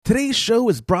Today's show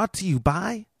is brought to you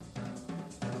by...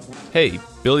 Hey,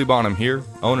 Billy Bonham here,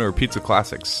 owner of Pizza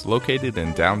Classics, located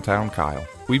in downtown Kyle.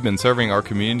 We've been serving our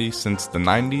community since the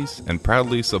 90s and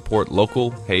proudly support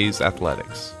local Hayes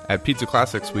athletics. At Pizza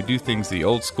Classics, we do things the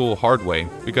old school hard way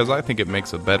because I think it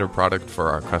makes a better product for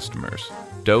our customers.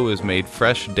 Dough is made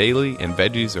fresh daily and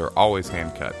veggies are always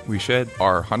hand cut. We shed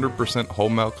our 100% whole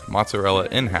milk mozzarella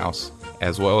in-house,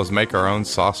 as well as make our own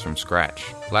sauce from scratch.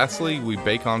 Lastly, we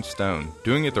bake on stone.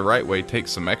 Doing it the right way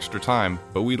takes some extra time,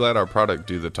 but we let our product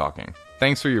do the talking.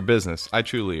 Thanks for your business. I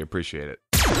truly appreciate it.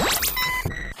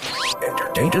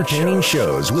 Entertaining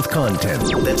shows with content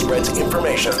that spreads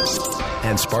information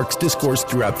and sparks discourse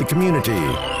throughout the community.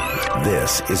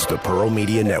 This is the Pearl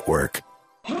Media Network.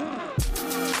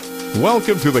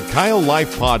 Welcome to the Kyle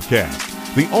Life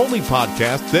Podcast, the only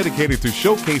podcast dedicated to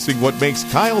showcasing what makes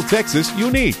Kyle, Texas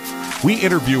unique. We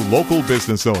interview local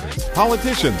business owners,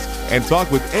 politicians, and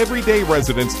talk with everyday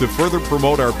residents to further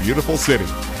promote our beautiful city.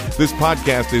 This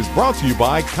podcast is brought to you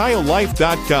by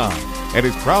KyleLife.com and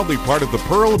is proudly part of the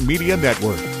Pearl Media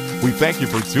Network. We thank you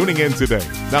for tuning in today.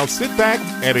 Now sit back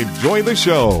and enjoy the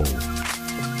show.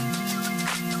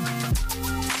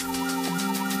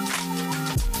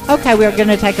 Okay, we're going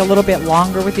to take a little bit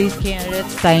longer with these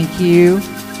candidates. Thank you.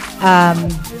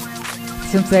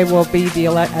 Since they will be the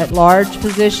at-large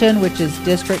position, which is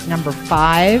District Number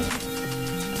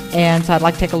 5. And so I'd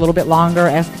like to take a little bit longer,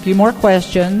 ask a few more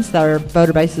questions. Their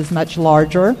voter base is much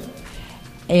larger.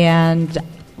 And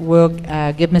we'll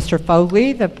give Mr.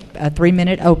 Fogley a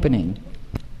 3-minute opening.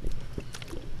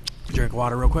 Drink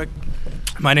water real quick.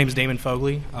 My name is Damon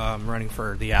Fogley. I'm running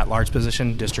for the at-large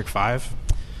position, District 5.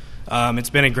 It's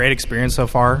been a great experience so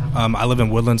far. I live in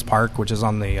Woodlands Park, which is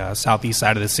on the southeast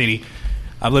side of the city.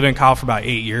 I've lived in Kyle for about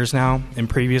 8 years now, and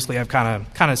previously I've kind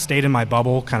of stayed in my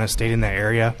bubble, kind of stayed in the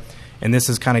area, and this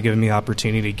has kind of given me the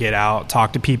opportunity to get out,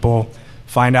 talk to people,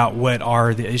 find out what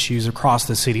are the issues across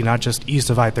the city, not just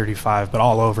east of I-35, but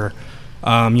all over.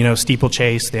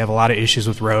 Steeplechase, they have a lot of issues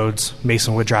with roads,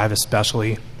 Masonwood Drive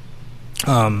especially.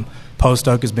 Post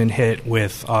Oak has been hit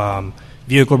with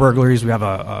vehicle burglaries. We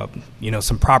have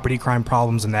some property crime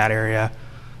problems in that area.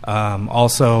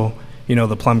 Also,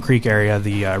 the Plum Creek area,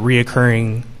 the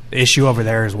reoccurring issue over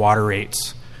there is water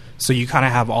rates. So you kind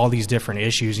of have all these different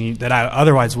issues that I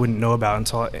otherwise wouldn't know about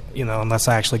until, unless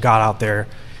I actually got out there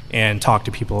and talked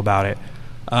to people about it.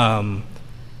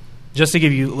 Just to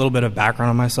give you a little bit of background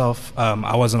on myself,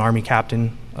 I was an Army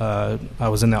captain. I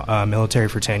was in the military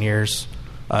for 10 years.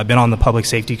 I've been on the Public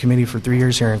Safety Committee for 3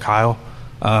 years here in Kyle.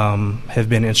 Have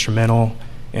been instrumental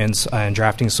in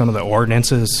drafting some of the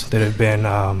ordinances that have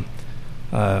been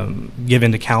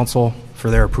given to council for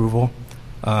their approval.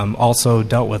 Also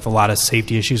dealt with a lot of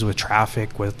safety issues with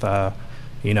traffic, with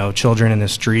children in the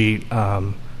street.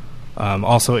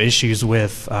 Also issues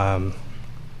with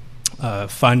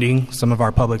funding some of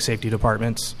our public safety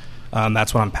departments.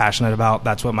 That's what I'm passionate about.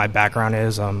 That's what my background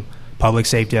is. Public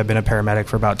safety. I've been a paramedic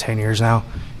for about 10 years now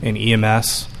in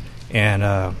EMS,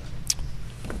 and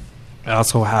I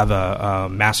also have a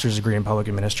master's degree in public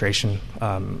administration.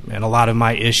 And a lot of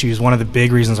my issues, one of the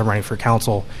big reasons I'm running for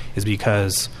council is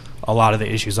because a lot of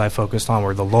the issues I focused on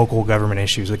were the local government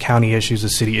issues, the county issues, the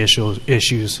city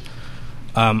issues.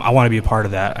 I want to be a part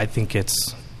of that. I think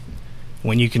it's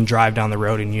when you can drive down the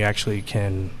road and you actually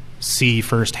can see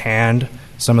firsthand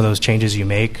some of those changes you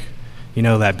make,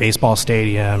 that baseball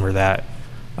stadium or that,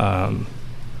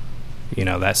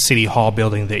 that city hall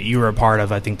building that you were a part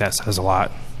of, I think that says a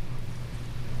lot.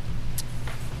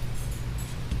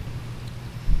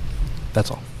 That's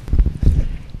all.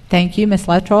 Thank you. Ms.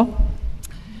 Luttrell.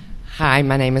 Hi,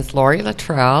 my name is Lori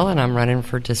Luttrell, and I'm running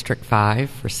for District 5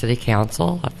 for City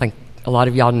Council. I think a lot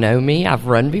of y'all know me. I've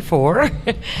run before.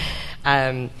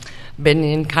 Been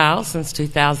in Kyle since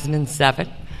 2007.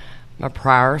 I'm a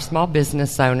prior small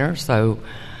business owner, so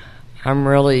I'm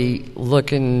really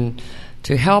looking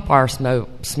to help our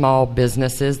small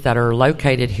businesses that are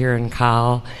located here in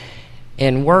Kyle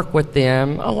and work with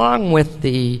them along with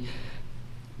the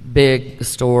big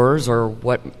stores or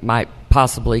what might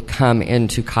possibly come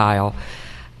into Kyle.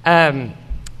 I've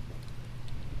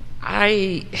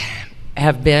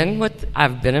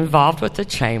been involved with the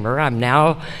chamber.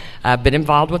 I've been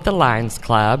involved with the Lions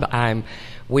Club.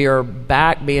 We are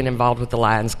back being involved with the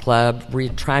Lions Club,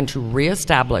 trying to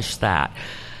reestablish that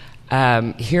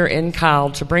here in Kyle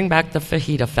to bring back the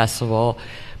Fajita Festival,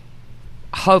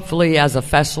 hopefully as a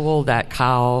festival that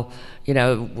Kyle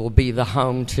will be the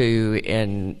home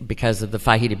to because of the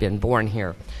fajita being born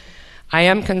here. I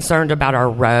am concerned about our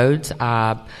roads.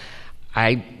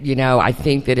 I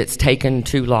think that it's taken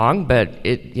too long, but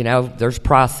there's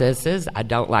processes. I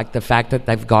don't like the fact that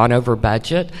they've gone over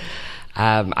budget.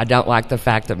 I don't like the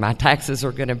fact that my taxes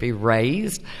are going to be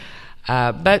raised.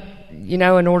 But in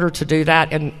order to do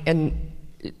that and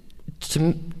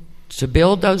to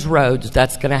build those roads,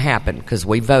 that's going to happen because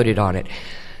we voted on it.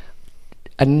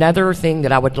 Another thing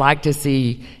that I would like to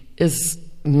see is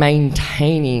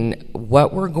maintaining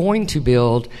what we're going to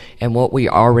build and what we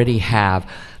already have.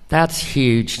 That's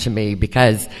huge to me,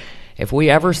 because if we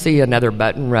ever see another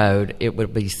Button Road, it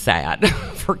would be sad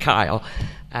for Kyle.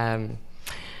 I'm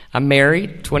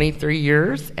married 23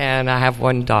 years, and I have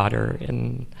one daughter,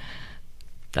 and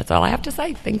that's all I have to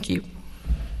say. Thank you.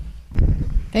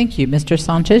 Thank you. Mr.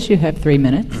 Sanchez, you have 3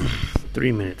 minutes.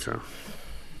 3 minutes, huh?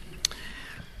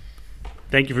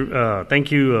 Thank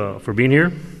you for being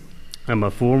here. I'm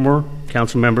a former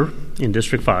council member in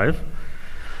District 5.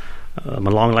 I'm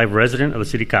a long-life resident of the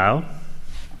city of Kyle.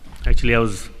 Actually, I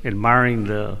was admiring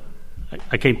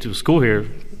I came to school here.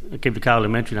 I came to Kyle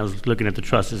Elementary, and I was looking at the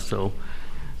trusses, so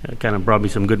it kind of brought me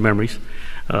some good memories.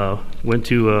 Went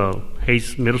to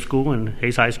Hayes Middle School and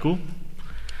Hayes High School.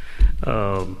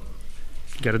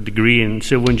 Got a degree in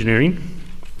civil engineering.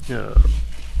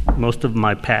 Most of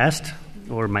my past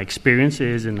or my experience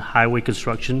is in highway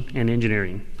construction and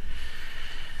engineering.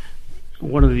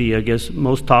 One of the,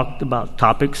 most talked about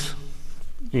topics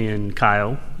in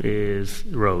Kyle is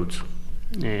roads.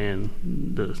 And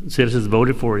the citizens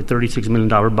voted for a $36 million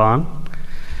bond.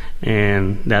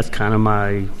 And that's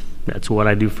that's what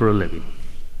I do for a living.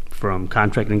 From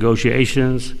contract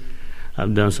negotiations,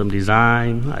 I've done some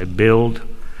design, I build.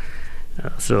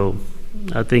 So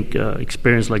I think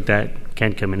experience like that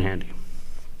can come in handy.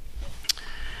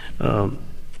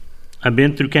 I've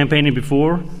been through campaigning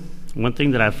before. One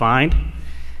thing that I find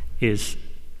is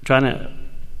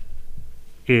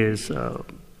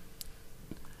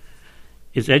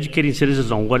educating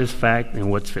citizens on what is fact and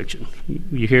what's fiction.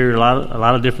 You hear a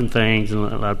lot of different things, and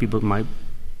a lot of people might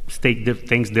state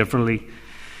things differently,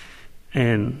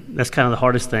 and that's kind of the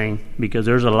hardest thing, because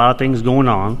there's a lot of things going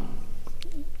on.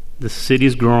 The city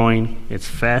is growing. It's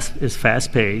fast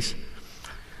paced,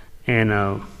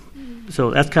 and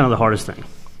so that's kind of the hardest thing.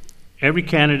 Every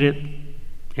candidate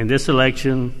in this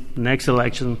election, next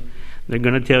election, they're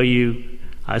going to tell you,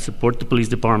 I support the police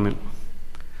department.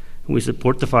 We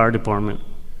support the fire department.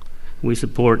 We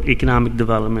support economic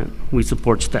development. We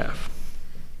support staff.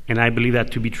 And I believe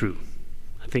that to be true.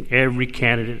 I think every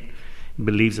candidate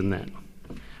believes in that.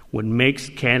 What makes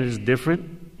candidates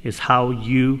different is how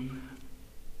you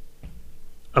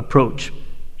approach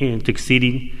in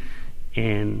succeeding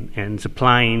and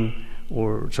supplying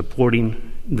or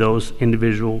supporting those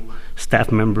individual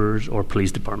staff members or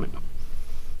police department.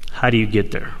 How do you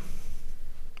get there?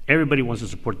 Everybody wants to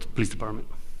support the police department.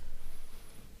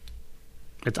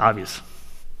 It's obvious.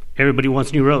 Everybody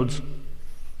wants new roads.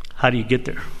 How do you get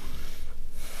there?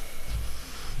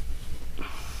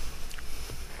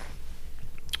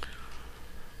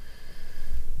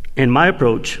 In my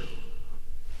approach,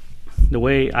 the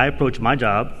way I approach my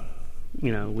job,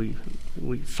 we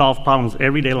solve problems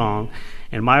every day long,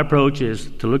 and my approach is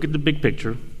to look at the big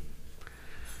picture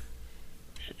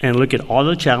and look at all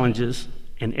the challenges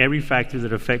and every factor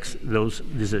that affects those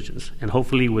decisions. And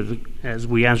hopefully, as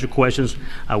we answer questions,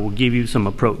 I will give you some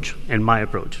approach and my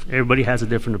approach. Everybody has a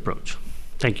different approach.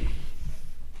 Thank you.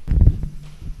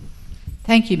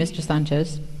 Thank you, Mr.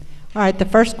 Sanchez. All right, the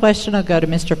first question will go to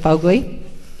Mr. Fogley.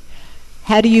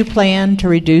 How do you plan to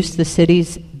reduce the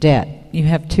city's debt? You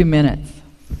have 2 minutes.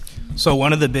 So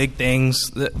one of the big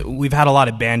things, we've had a lot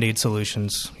of Band-Aid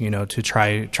solutions, to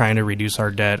trying to reduce our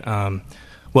debt.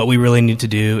 What we really need to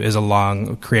do is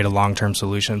create a long-term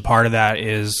solution. Part of that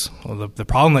is the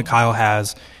problem that Kyle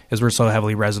has is we're so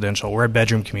heavily residential. We're a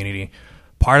bedroom community.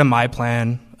 Part of my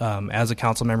plan as a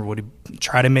council member would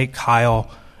try to make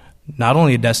Kyle not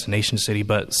only a destination city,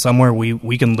 but somewhere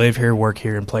we can live here, work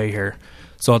here, and play here.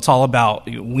 So it's all about,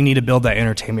 we need to build that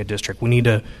entertainment district. We need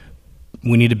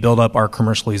to build up our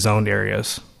commercially zoned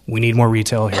areas. We need more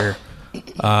retail here.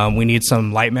 We need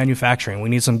some light manufacturing. We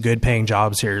need some good paying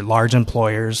jobs here, large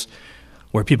employers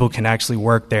where people can actually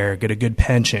work there, get a good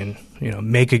pension,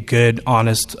 make a good,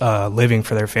 honest living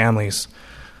for their families.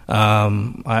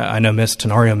 I know Ms.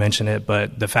 Tenorio mentioned it,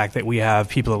 but the fact that we have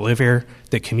people that live here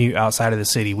that commute outside of the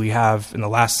city. We have, in the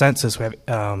last census, we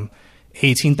have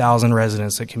 18,000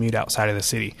 residents that commute outside of the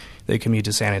city. They commute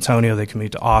to San Antonio. They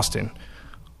commute to Austin.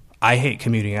 I hate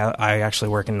commuting. I actually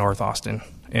work in North Austin,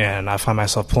 and I find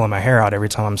myself pulling my hair out every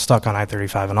time I'm stuck on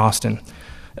I-35 in Austin.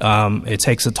 It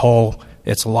takes a toll.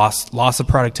 It's a loss of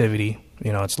productivity.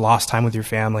 It's lost time with your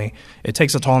family. It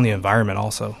takes a toll on the environment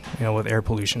also, with air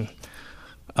pollution.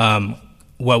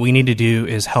 What we need to do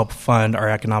is help fund our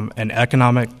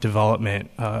economic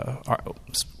development.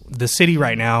 The city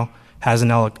right now has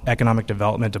an economic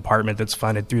development department that's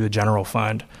funded through the general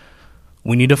fund.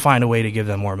 We need to find a way to give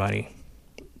them more money.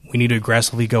 We need to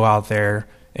aggressively go out there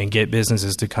and get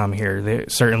businesses to come here.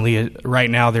 Certainly, right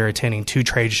now, they're attending 2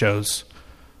 trade shows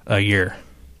a year.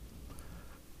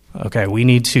 Okay, we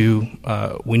need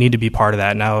to be part of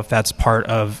that. Now, if that's part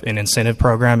of an incentive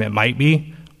program, it might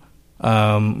be. We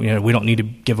don't need to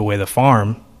give away the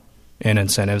farm in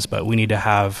incentives, but we need to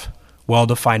have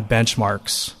well-defined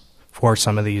benchmarks for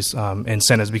some of these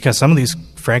incentives, because some of these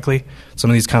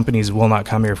companies will not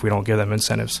come here if we don't give them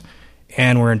incentives.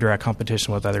 And we're in direct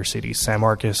competition with other cities, San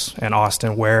Marcos and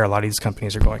Austin, where a lot of these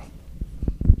companies are going.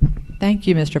 Thank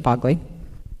you, Mr. Fogley,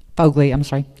 I'm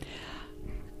sorry.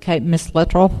 Okay, Ms.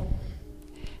 Luttrell,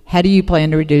 how do you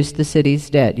plan to reduce the city's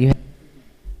debt?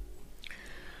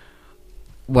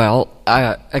 Well,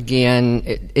 again,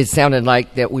 it sounded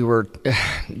like that we were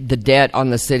the debt on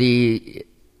the city.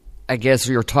 I guess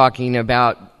you're talking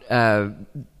about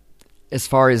as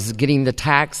far as getting the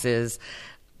taxes.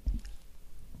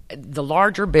 The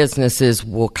larger businesses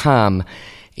will come.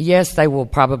 Yes, they will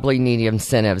probably need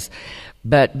incentives,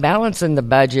 but balancing the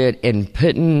budget and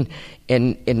putting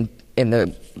in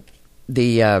the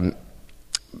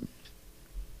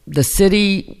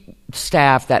city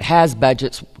staff that has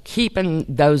budgets, keeping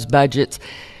those budgets,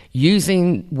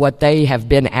 using what they have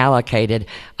been allocated,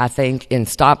 I think, and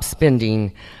stop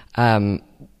spending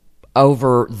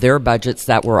over their budgets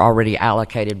that were already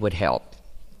allocated would help.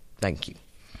 Thank you.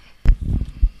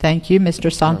 Thank you,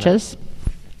 Mr. Sanchez.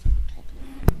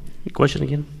 Your question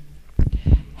again?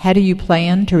 How do you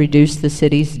plan to reduce the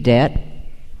city's debt?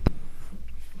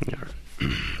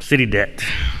 City debt.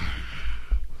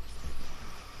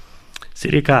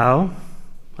 City of Kyle,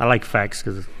 I like facts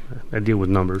because I deal with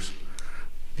numbers.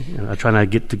 I try not to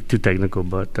get too technical,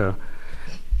 but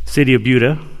City of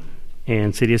Buda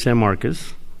and City of San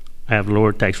Marcos have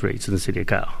lower tax rates than the City of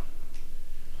Kyle.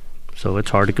 So it's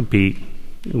hard to compete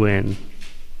when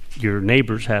your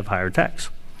neighbors have higher tax.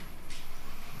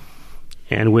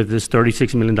 And with this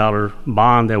 $36 million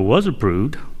bond that was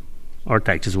approved, our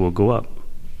taxes will go up.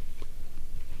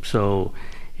 So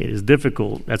it is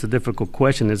difficult. That's a difficult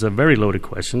question. It's a very loaded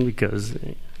question because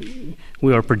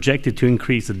we are projected to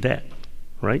increase the debt,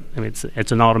 right? I mean,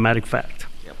 it's an automatic fact.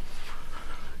 Yep.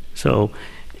 So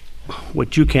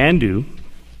what you can do,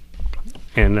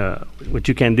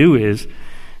 is,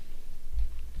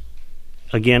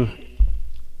 again,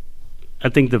 I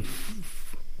think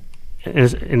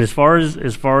as far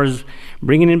as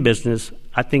bringing in business,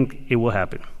 I think it will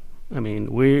happen. I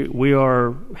mean, we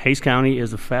are, Hays County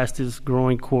is the fastest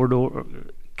growing corridor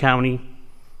county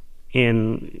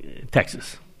in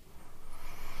Texas.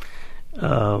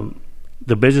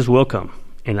 The business will come,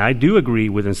 and I do agree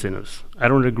with incentives. I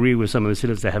don't agree with some of the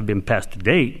incentives that have been passed to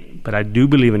date, but I do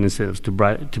believe in incentives to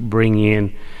bring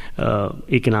in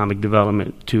economic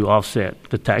development to offset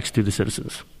the tax to the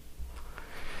citizens.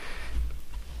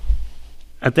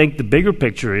 I think the bigger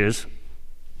picture is,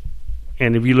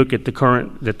 and if you look at the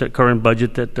current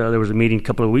budget that there was a meeting a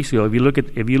couple of weeks ago, if you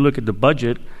look at the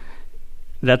budget,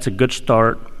 that's a good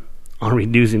start on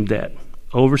reducing debt.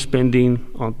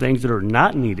 Overspending on things that are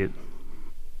not needed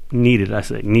is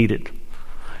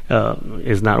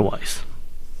not wise.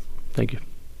 Thank you.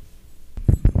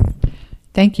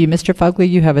 Thank you. Mr. Fogley,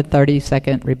 you have a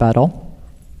 30-second rebuttal.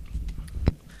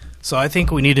 So I think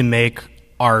we need to make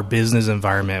our business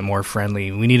environment more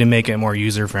friendly. We need to make it more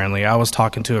user-friendly. I was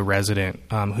talking to a resident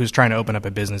who's trying to open up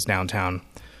a business downtown,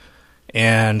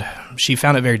 and she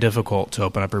found it very difficult to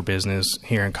open up her business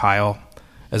here in Kyle.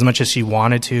 As much as she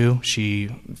wanted to, she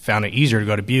found it easier to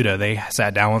go to Buda. They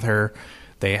sat down with her.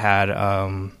 They had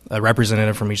a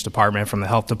representative from each department, from the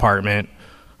health department,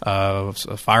 a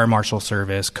fire marshal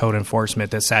service, code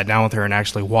enforcement, that sat down with her and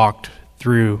actually walked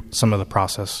through some of the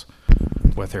process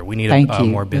with her. We need a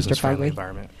more business-friendly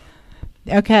environment.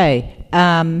 Okay.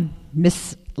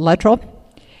 Ms. Luttrell,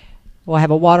 we'll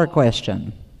have a water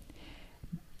question.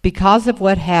 Because of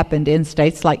what happened in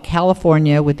states like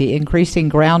California with the increasing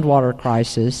groundwater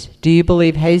crisis, do you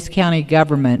believe Hays County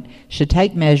government should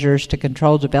take measures to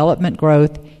control development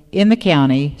growth in the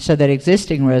county so that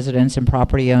existing residents and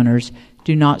property owners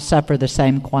do not suffer the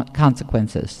same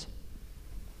consequences?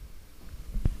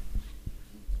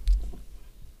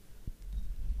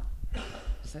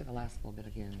 Say the last little bit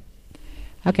again.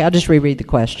 Okay, I'll just reread the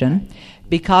question.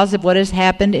 Because of what has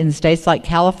happened in states like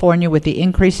California with the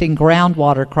increasing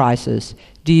groundwater crisis,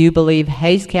 do you believe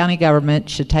Hays County government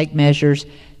should take measures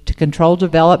to control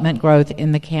development growth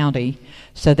in the county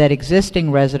so that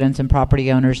existing residents and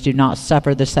property owners do not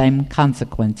suffer the same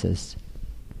consequences?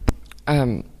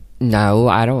 No,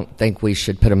 I don't think we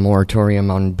should put a moratorium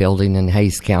on building in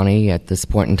Hays County at this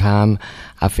point in time.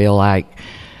 I feel like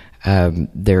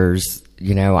there's,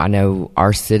 I know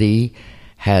our city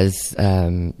has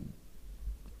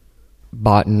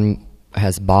bought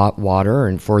water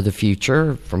and for the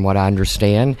future, from what I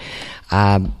understand.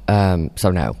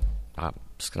 So no, I'm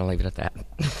just going to leave it at that.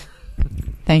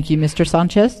 Thank you, Mr.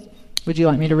 Sanchez. Would you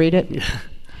like me to read it? Yeah.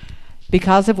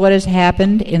 Because of what has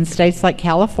happened in states like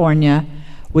California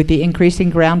with the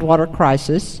increasing groundwater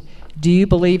crisis, do you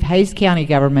believe Hays County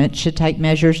government should take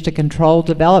measures to control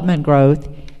development growth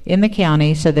in the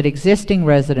county so that existing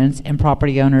residents and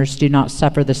property owners do not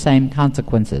suffer the same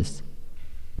consequences?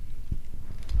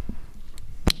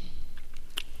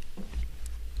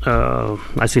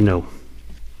 I say no.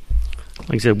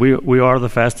 Like I said, we are the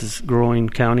fastest growing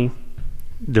county.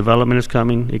 Development is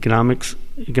coming. Economic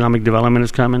development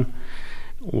is coming.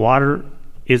 Water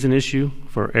is an issue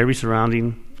for everybody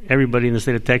in the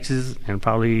state of Texas and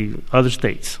probably other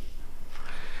states.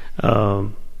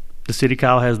 The city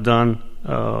Kyle has done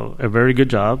a very good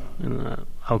job, and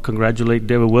I'll congratulate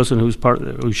David Wilson, who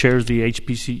shares the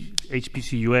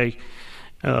HPCUA.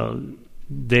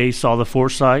 They saw the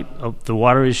foresight of the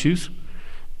water issues,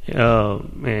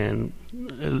 and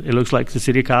it looks like the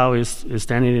city of Kyle is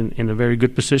standing in a very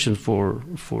good position for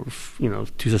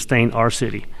to sustain our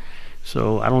city.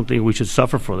 So I don't think we should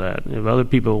suffer for that. If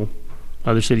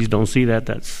other cities don't see that,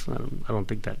 I don't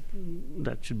think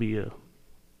that should be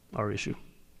our issue.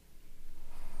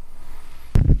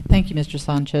 Thank you, Mr.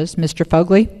 Sanchez. Mr.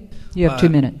 Fogley, you have 2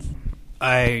 minutes.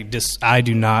 I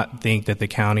do not think that the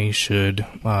county should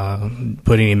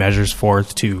put any measures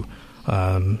forth to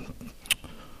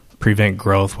prevent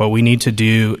growth. What we need to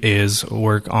do is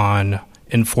work on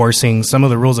enforcing some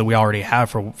of the rules that we already have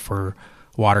for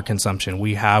water consumption.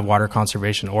 We have water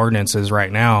conservation ordinances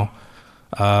right now.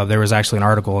 There was actually an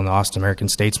article in the Austin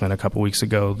American-Statesman a couple weeks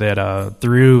ago that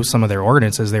through some of their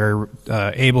ordinances, they were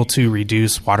able to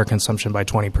reduce water consumption by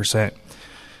 20%.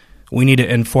 We need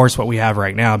to enforce what we have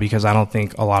right now because I don't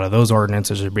think a lot of those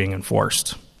ordinances are being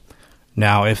enforced.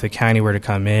 Now, if the county were to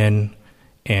come in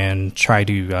and try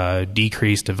to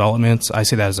decrease developments, I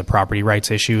see that as a property rights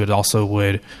issue. It also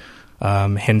would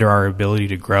hinder our ability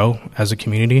to grow as a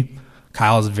community.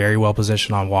 Kyle is very well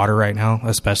positioned on water right now,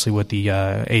 especially with the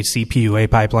HCPUA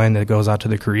pipeline that goes out to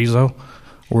the Carrizo.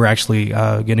 We're actually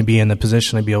going to be in the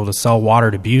position to be able to sell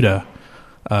water to Buda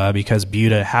because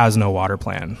Buda has no water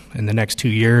plan. In the next 2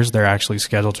 years, they're actually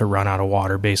scheduled to run out of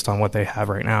water based on what they have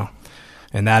right now.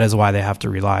 And that is why they have to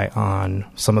rely on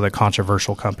some of the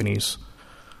controversial companies.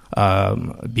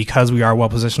 Because we are well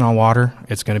positioned on water,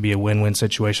 it's going to be a win-win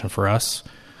situation for us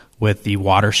with the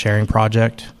water sharing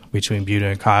project between Buda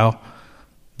and Kyle.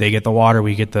 They get the water,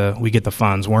 we get the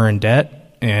funds. We're in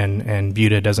debt, and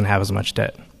Buda doesn't have as much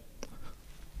debt.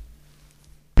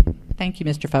 Thank you,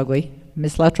 Mr. Fogley.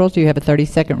 Ms. Luttrell, do you have a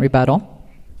 30-second rebuttal?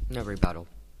 No rebuttal.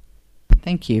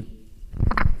 Thank you.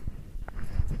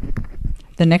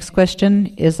 The next question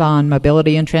is on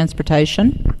mobility and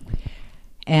transportation.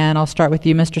 And I'll start with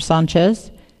you, Mr.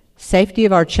 Sanchez. Safety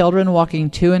of our children walking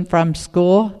to and from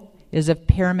school is of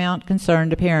paramount concern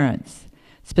to parents.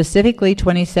 Specifically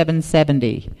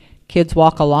 2770. Kids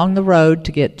walk along the road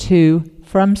to get to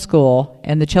from school,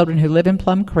 and the children who live in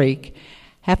Plum Creek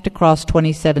have to cross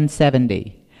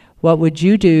 2770. What would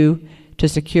you do to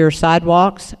secure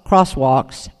sidewalks,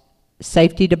 crosswalks,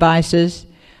 safety devices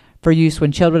for use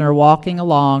when children are walking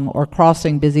along or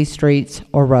crossing busy streets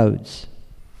or roads?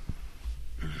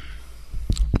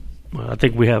 Well, I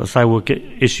think we have a sidewalk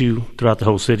issue throughout the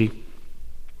whole city.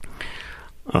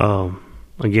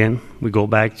 Again, we go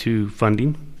back to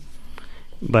funding,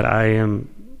 but I am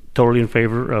totally in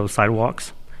favor of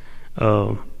sidewalks.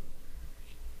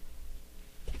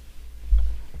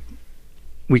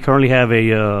 We currently have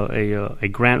a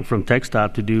grant from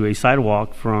TxDOT to do a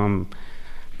sidewalk from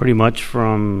pretty much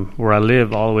from where I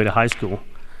live all the way to high school,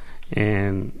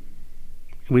 and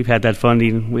we've had that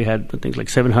funding. We had, I think, like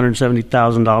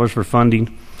 $770,000 for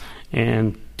funding,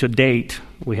 and to date,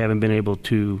 we haven't been able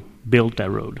to build that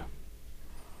road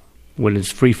when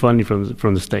it's free funding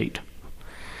from the state.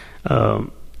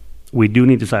 We do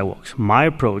need the sidewalks. My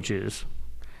approach is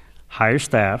hire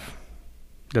staff.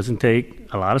 Doesn't take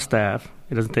a lot of staff.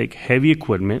 It doesn't take heavy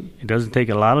equipment. It doesn't take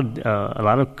a lot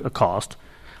of cost.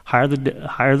 Hire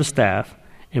the staff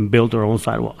and build our own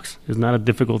sidewalks. It's not a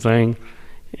difficult thing.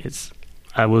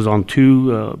 I was on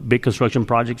two big construction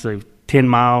projects, a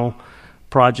 10-mile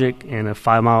project and a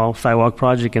 5-mile sidewalk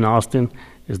project in Austin.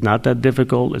 It's not that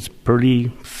difficult. It's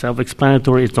pretty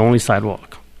self-explanatory. It's only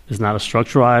sidewalk. It's not a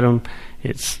structural item.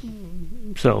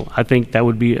 So I think that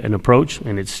would be an approach,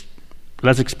 and it's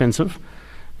less expensive,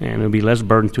 and it'll be less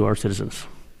burden to our citizens.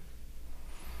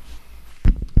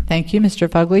 Thank you. Mr.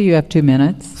 Fogley, you have 2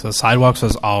 minutes. So sidewalks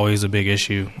was always a big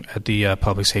issue at the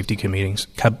public safety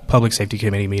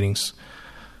committee meetings.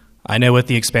 I know with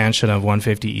the expansion of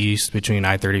 150 East between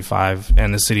I-35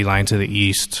 and the city line to the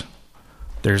east,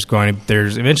 there's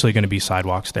eventually going to be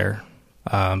sidewalks there.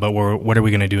 But what are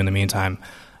we going to do in the meantime?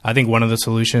 I think one of the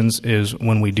solutions is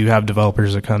when we do have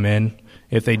developers that come in,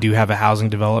 if they do have a housing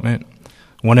development,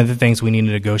 one of the things we need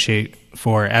to negotiate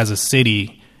for as a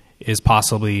city is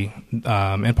possibly,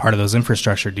 and part of those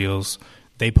infrastructure deals,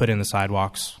 they put in the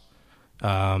sidewalks.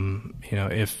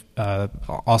 If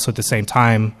also at the same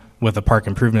time with the park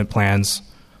improvement plans,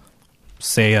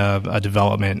 say a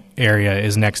development area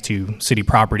is next to city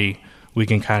property, we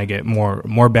can kind of get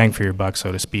more bang for your buck,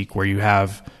 so to speak, where you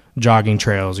have jogging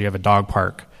trails, you have a dog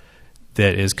park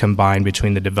that is combined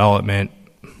between the development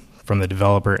from the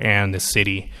developer and the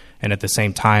city, and at the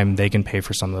same time they can pay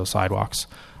for some of those sidewalks.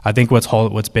 I think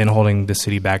what's been holding the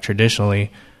city back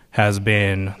traditionally has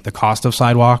been the cost of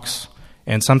sidewalks,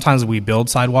 and sometimes we build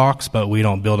sidewalks, but we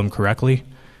don't build them correctly.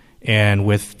 And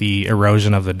with the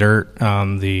erosion of the dirt,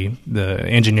 the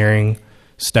engineering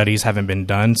studies haven't been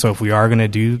done. So if we are going to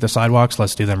do the sidewalks,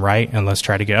 let's do them right, and let's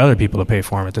try to get other people to pay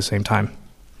for them at the same time.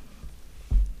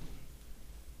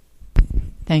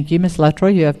 Thank you. Ms. Luttrell,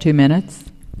 you have 2 minutes.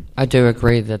 I do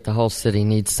agree that the whole city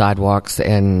needs sidewalks,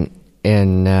 and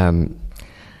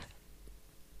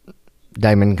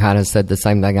Damon kind of said the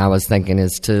same thing I was thinking,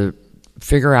 is to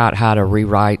figure out how to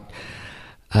rewrite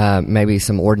maybe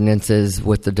some ordinances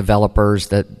with the developers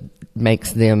that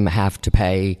makes them have to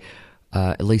pay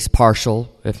at least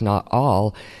partial, if not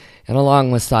all. And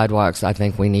along with sidewalks, I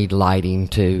think we need lighting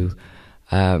too,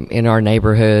 in our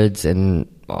neighborhoods and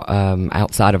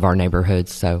outside of our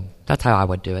neighborhoods. So that's how I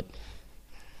would do it.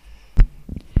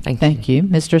 Thank you.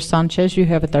 Mr. Sanchez, you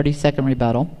have a 30-second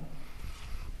rebuttal.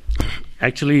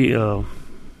 Actually, if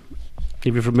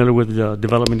you're familiar with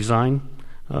development design,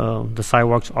 the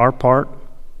sidewalks are part.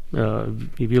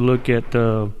 If you look at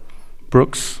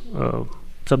Brooks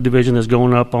subdivision that's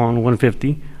going up on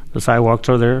 150, the sidewalks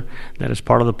are there. That is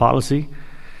part of the policy.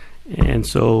 And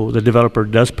so the developer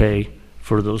does pay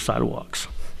for those sidewalks.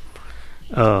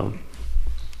 That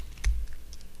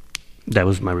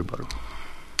was my rebuttal.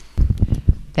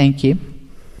 Thank you.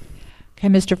 Okay,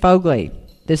 Mr. Fogley,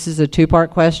 this is a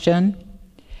two-part question.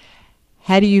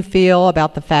 How do you feel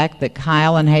about the fact that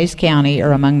Kyle and Hays County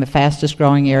are among the fastest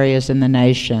growing areas in the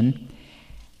nation?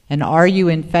 And are you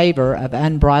in favor of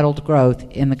unbridled growth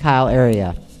in the Kyle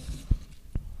area?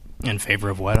 In favor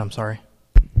of what? I'm sorry?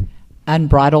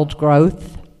 Unbridled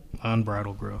growth.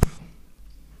 Unbridled growth.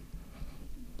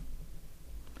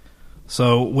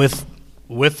 So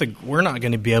we're not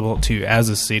going to be able to, as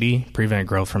a city, prevent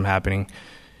growth from happening.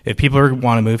 If people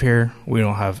want to move here, we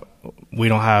don't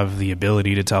have the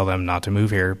ability to tell them not to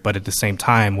move here. But at the same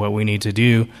time, what we need to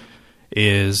do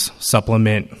is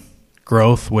supplement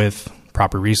growth with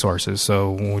proper resources.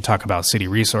 So when we talk about city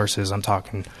resources,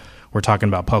 we're talking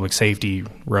about public safety,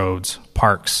 roads,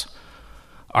 parks.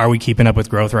 Are we keeping up with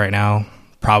growth right now?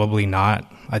 Probably not.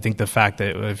 I think the fact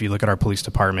that if you look at our police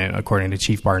department, according to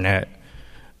Chief Barnett,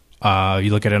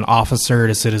 you look at an officer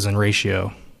to citizen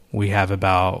ratio, we have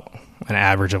about an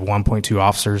average of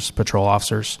 1.2 patrol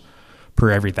officers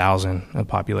per every 1,000 of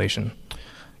population.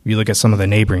 You look at some of the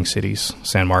neighboring cities,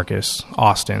 San Marcos,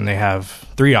 Austin, they have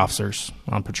 3 officers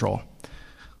on patrol.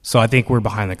 So I think we're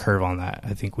behind the curve on that.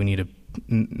 I think we need to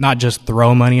not just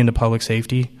throw money into public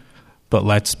safety, but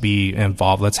let's be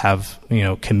involved. Let's have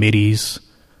committees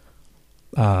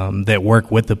that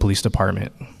work with the police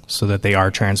department so that they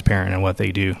are transparent in what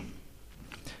they do.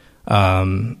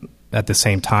 At the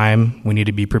same time, we need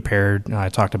to be prepared. I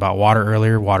talked about water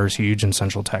earlier. Water's huge in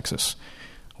Central Texas.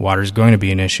 Water is going to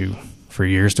be an issue for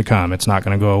years to come. It's not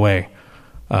going to go away.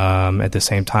 At the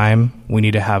same time, we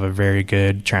need to have a very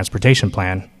good transportation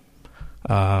plan.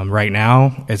 Right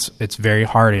now, it's very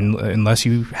hard unless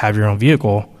you have your own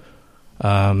vehicle.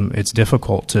 It's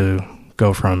difficult to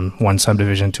go from one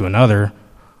subdivision to another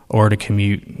or to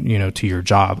commute, to your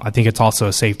job. I think it's also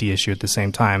a safety issue at the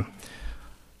same time.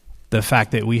 The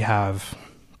fact that we have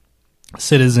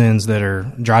citizens that are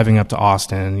driving up to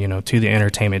Austin, to the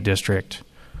entertainment district,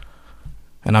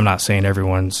 and I'm not saying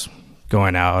everyone's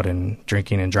going out and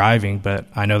drinking and driving, but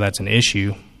I know that's an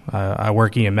issue. I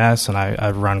work EMS, and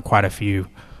I've run quite a few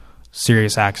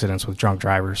serious accidents with drunk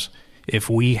drivers. If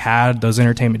we had those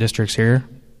entertainment districts here,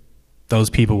 those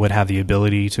people would have the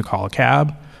ability to call a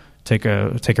cab, take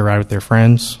a ride with their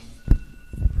friends.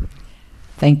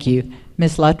 Thank you.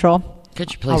 Ms. Luttrell?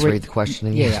 Could you please read the question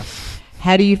again? Yeah.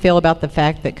 How do you feel about the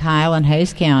fact that Kyle and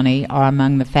Hays County are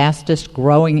among the fastest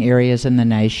growing areas in the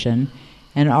nation,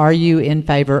 and are you in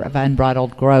favor of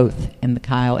unbridled growth in the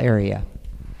Kyle area?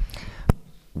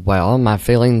 Well, my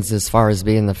feelings as far as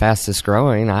being the fastest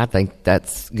growing, I think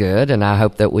that's good, and I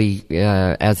hope that we,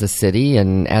 as a city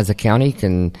and as a county,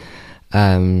 can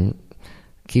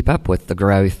keep up with the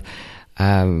growth.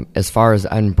 As far as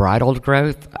unbridled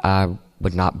growth, I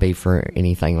would not be for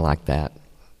anything like that.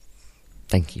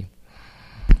 Thank you.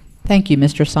 Thank you.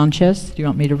 Mr. Sanchez, do you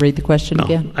want me to read the question No,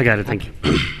 again? I got it. Thank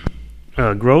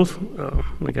you. Growth,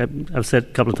 like I've said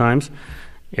a couple of times,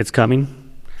 it's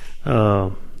coming.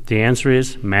 The answer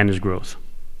is manage growth.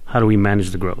 How do we manage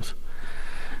the growth?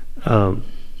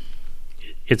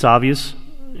 It's obvious.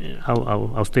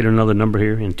 I'll state another number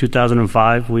here. In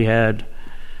 2005, we had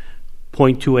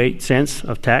 0.28 cents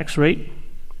of tax rate.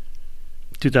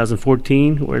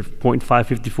 2014, we're at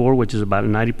 0.554, which is about a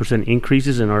 90%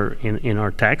 increases in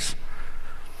our tax.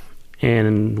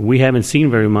 And we haven't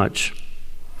seen very much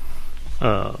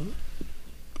of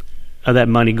that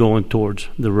money going towards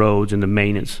the roads and the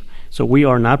maintenance. So we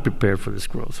are not prepared for this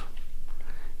growth.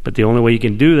 But the only way you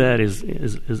can do that is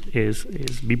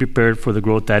be prepared for the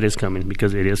growth that is coming,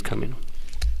 because it is coming.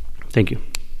 Thank you.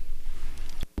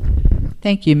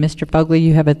 Thank you. Mr. Fogley,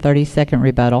 you have a 30-second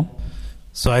rebuttal.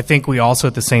 So I think we also,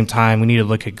 at the same time, we need to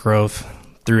look at growth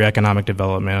through economic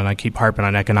development. And I keep harping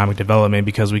on economic development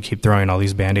because we keep throwing all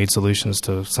these Band-Aid solutions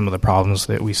to some of the problems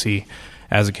that we see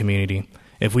as a community.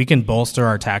 If we can bolster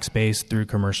our tax base through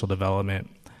commercial development,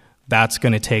 that's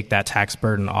going to take that tax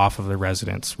burden off of the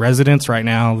residents. Residents right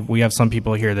now, we have some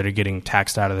people here that are getting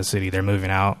taxed out of the city. They're moving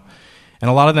out. And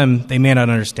a lot of them, they may not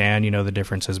understand, the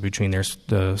differences between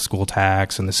the school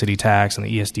tax and the city tax and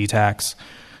the ESD tax.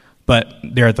 But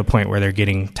they're at the point where they're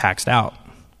getting taxed out.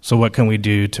 So what can we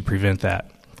do to prevent that?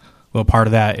 Well, part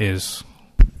of that is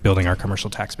building our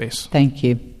commercial tax base. Thank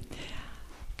you.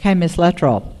 Okay, Ms.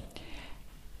 Luttrell.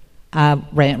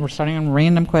 We're starting on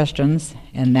random questions,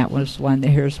 and that was one.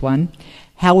 Here's one.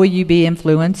 How will you be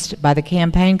influenced by the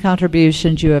campaign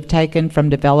contributions you have taken from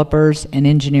developers and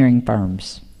engineering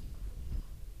firms?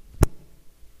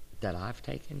 That I've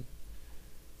taken?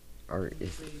 Or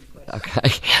is...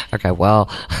 Okay. Well,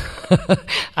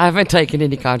 I haven't taken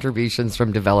any contributions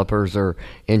from developers or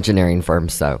engineering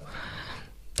firms, so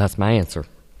that's my answer.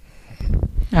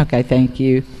 Okay, thank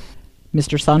you.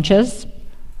 Mr. Sanchez?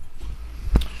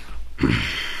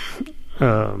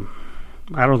 I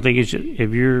don't think it should,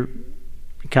 if you're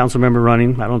a council member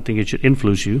running, I don't think it should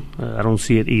influence you. I don't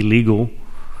see it illegal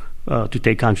to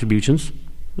take contributions.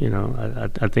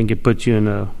 I think it puts you in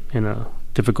a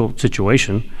difficult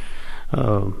situation.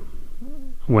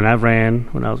 When I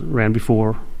ran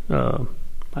before,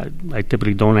 I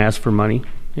typically don't ask for money.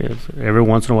 Every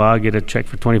once in a while I get a check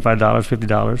for $25,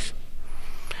 $50.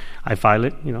 I file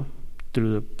it,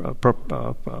 through the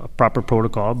proper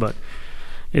protocol, but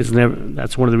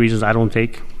that's one of the reasons I don't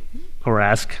take or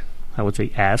ask. I would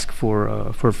say ask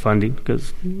for funding,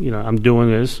 because I'm doing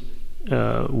this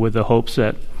with the hopes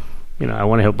that I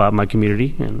want to help out my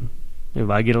community, and if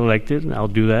I get elected, I'll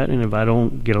do that, and if I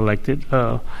don't get elected,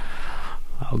 I'll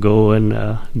go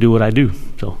and do what I do.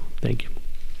 So, thank you.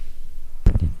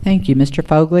 Thank you. Mr.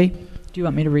 Fogley, do you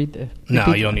want me to read the...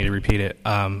 No, you don't need to repeat it.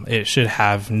 It should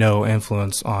have no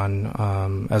influence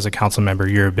on, as a council member,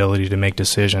 your ability to make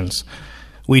decisions.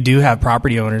 We do have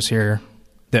property owners here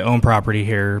that own property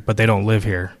here, but they don't live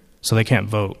here, so they can't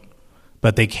vote.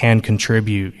 But they can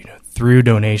contribute through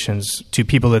donations to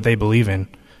people that they believe in,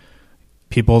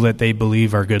 people that they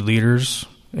believe are good leaders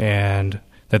and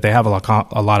that they have a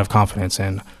lot of confidence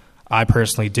in. I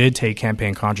personally did take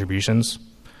campaign contributions.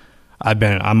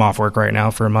 I'm off work right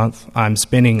now for a month. I'm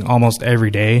spending almost every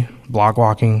day block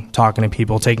walking, talking to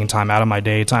people, taking time out of my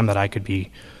day, time that I could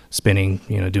be spending,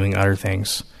 doing other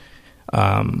things.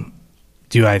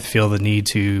 Do I feel the need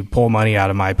to pull money out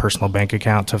of my personal bank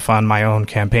account to fund my own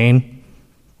campaign?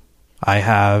 I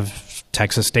have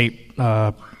Texas State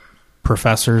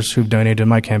professors who've donated to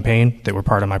my campaign that were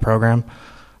part of my program.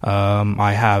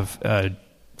 I have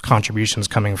contributions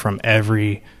coming from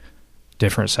every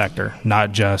different sector,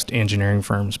 not just engineering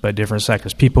firms, but different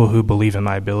sectors, people who believe in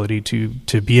my ability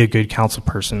to be a good council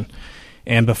person.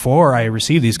 And before I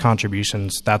received these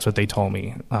contributions, that's what they told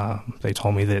me. They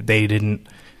told me that they didn't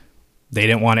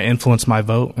want to influence my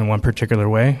vote in one particular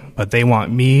way, but they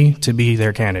want me to be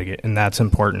their candidate, and that's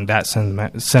important. That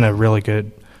sent a really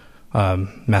good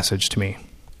message to me.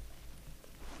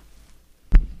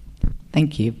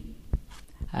 Thank you.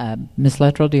 Ms.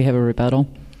 Luttrell, do you have a rebuttal?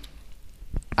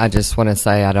 I just want to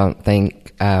say I don't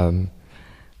think campaign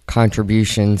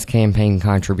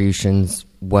contributions,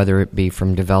 whether it be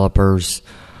from developers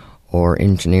or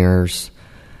engineers,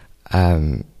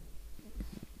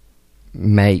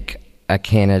 make a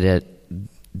candidate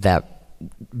that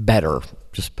better.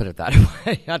 Just put it that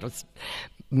way.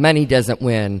 Money doesn't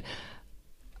win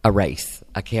a race,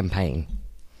 a campaign.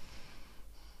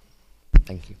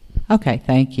 Thank you. Okay,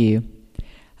 thank you.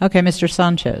 Okay, Mr.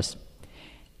 Sanchez.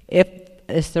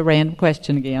 It's the random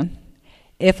question again.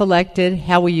 If elected,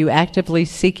 how will you actively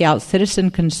seek out citizen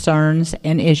concerns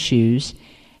and issues?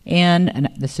 And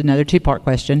this is another two-part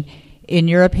question. In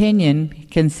your opinion,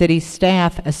 can city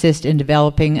staff assist in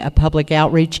developing a public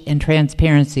outreach and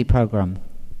transparency program?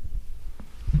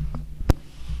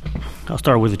 I'll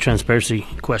start with the transparency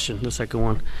question, the second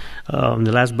one.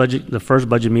 The first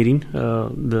budget meeting,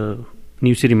 the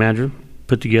new city manager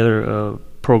put together a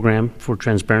program for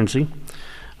transparency.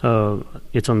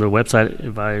 It's on their website,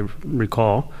 if I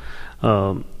recall,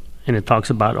 and it talks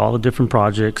about all the different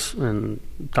projects and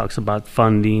talks about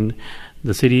funding.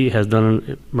 The city has done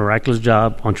a miraculous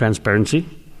job on transparency.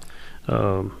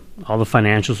 All the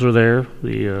financials are there,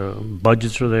 the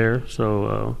budgets are there,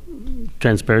 so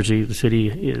transparency, the city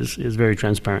is very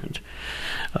transparent.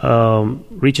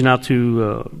 Reaching out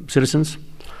to citizens,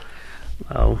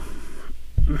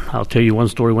 I'll tell you one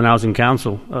story. When I was in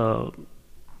council,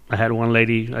 I had one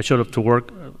lady, I showed up to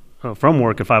work, from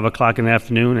work at 5 o'clock in the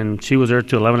afternoon, and she was there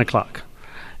till 11 o'clock.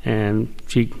 And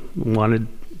she wanted,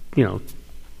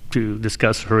 to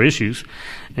discuss her issues.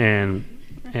 And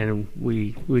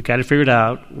we got it figured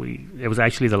out. It was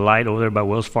actually the light over there by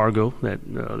Wells Fargo that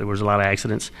there was a lot of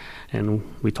accidents. And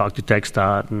we talked to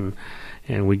TxDOT,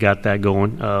 and we got that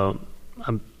going.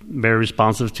 I'm very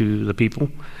responsive to the people.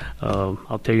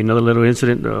 I'll tell you another little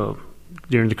incident.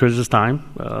 During the Christmas time,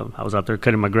 I was out there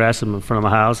cutting my grass in front of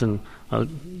my house, and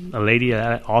a lady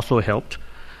that also helped,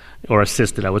 or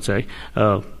assisted, I would say,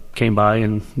 came by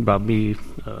and brought me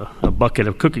a bucket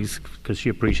of cookies because she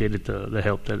appreciated the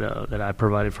help that I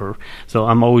provided for her. So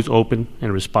I'm always open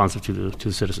and responsive to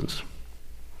the citizens.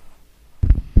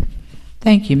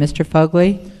 Thank you. Mr.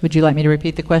 Fogley, would you like me to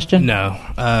repeat the question? No.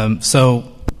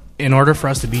 So in order for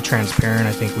us to be transparent,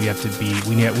 I think we have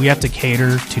to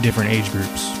cater to different age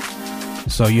groups.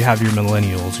 So you have your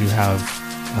millennials, you have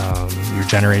your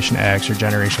Generation X, your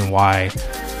Generation Y.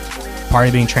 Part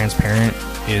of being transparent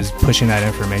is pushing that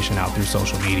information out through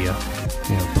social media.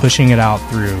 Pushing it out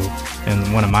through,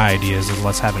 and one of my ideas is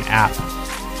let's have an app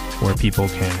where people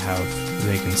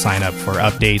can sign up for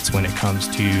updates when it comes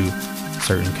to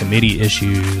certain committee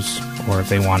issues, or if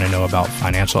they want to know about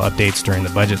financial updates during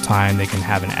the budget time, they can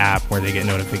have an app where they get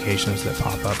notifications that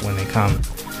pop up when they come.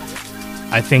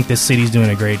 I think this city's doing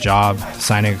a great job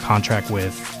signing a contract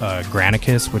with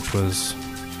Granicus, which was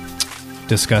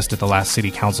discussed at the last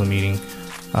city council meeting.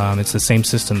 It's the same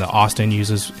system that Austin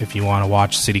uses if you want to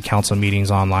watch city council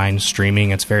meetings online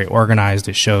streaming. It's very organized.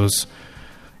 It shows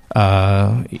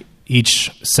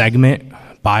each segment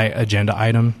by agenda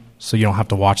item, so you don't have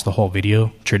to watch the whole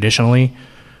video. Traditionally,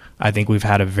 I think we've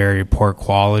had a very poor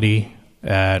quality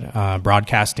at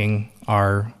broadcasting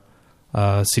our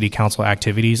city council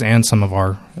activities and some of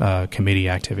our committee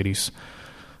activities.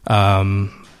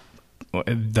 The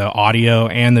audio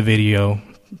and the video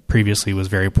previously was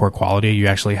very poor quality. You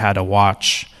actually had to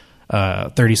watch a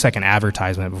 30-second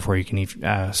advertisement before you can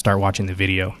even start watching the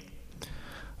video.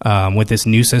 With this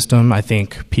new system, I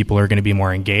think people are going to be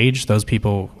more engaged. Those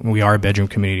people, we are a bedroom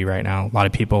community right now. A lot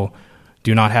of people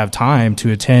do not have time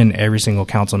to attend every single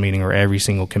council meeting or every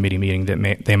single committee meeting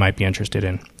that they might be interested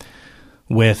in.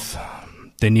 With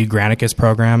the new Granicus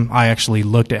program, I actually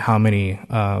looked at how many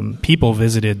people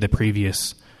visited the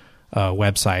previous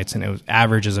websites, and it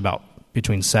averages about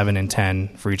between 7 and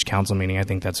 10 for each council meeting. I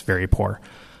think that's very poor.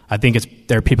 I think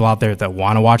there are people out there that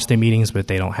want to watch the meetings, but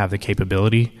they don't have the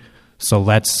capability. So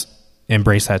let's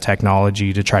embrace that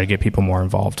technology to try to get people more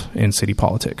involved in city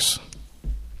politics.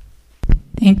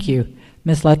 Thank you.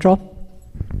 Ms. Luttrell?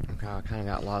 Okay, I kind of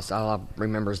got lost. All I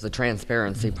remember is the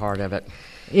transparency part of it.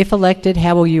 If elected,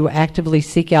 how will you actively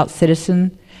seek out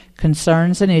citizen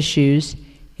concerns and issues?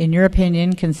 In your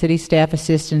opinion, can city staff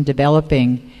assist in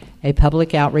developing a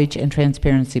public outreach and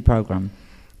transparency program?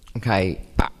 Okay.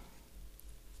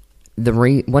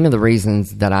 One of the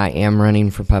reasons that I am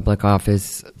running for public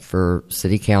office for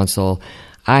city council,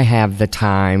 I have the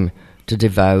time to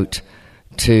devote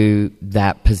to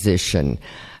that position.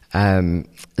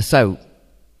 So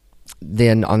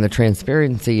then on the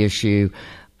transparency issue,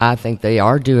 I think they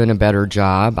are doing a better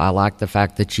job. I like the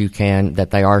fact that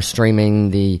they are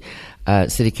streaming the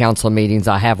city council meetings.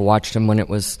 I have watched them when it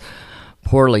was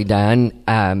poorly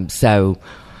done. So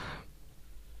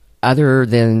other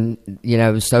than,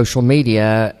 social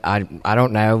media, I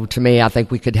don't know. To me, I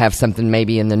think we could have something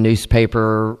maybe in the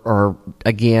newspaper or,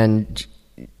 again,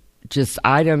 just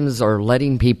items or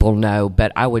letting people know.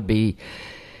 But I will be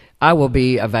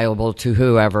available to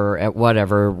whoever at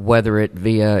whatever, whether it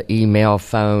via email,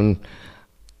 phone,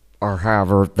 or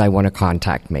however they want to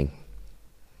contact me.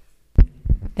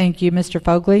 Thank you. Mr.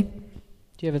 Fogley,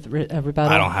 do you have a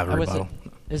rebuttal? I don't have a rebuttal.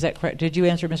 Is that correct? Did you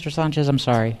answer Mr. Sanchez? I'm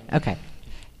sorry. Okay.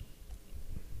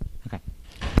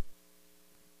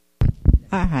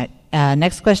 All right.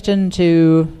 Next question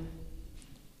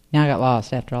now I got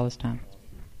lost after all this time.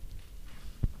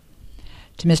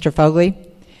 To Mr. Fogley.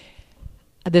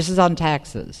 This is on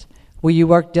taxes. Will you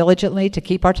work diligently to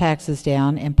keep our taxes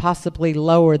down and possibly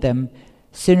lower them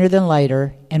sooner than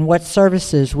later? And what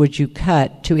services would you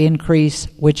cut to increase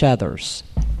which others?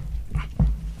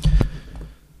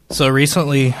 So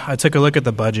recently, I took a look at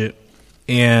the budget,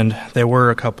 and there were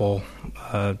a couple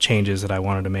changes that I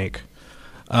wanted to make.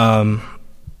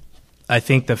 I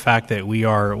think the fact that we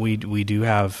do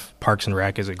have Parks and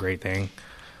Rec is a great thing.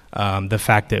 The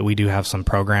fact that we do have some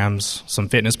programs, some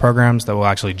fitness programs that will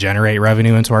actually generate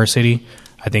revenue into our city,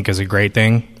 I think is a great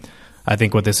thing. I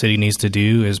think what the city needs to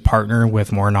do is partner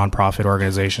with more nonprofit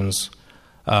organizations.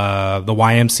 The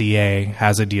YMCA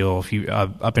has a deal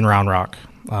up in Round Rock.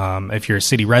 If you're a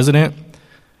city resident,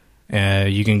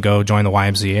 you can go join the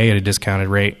YMCA at a discounted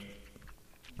rate.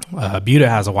 Buda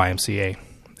has a YMCA.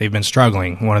 They've been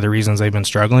struggling. One of the reasons they've been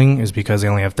struggling is because they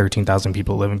only have 13,000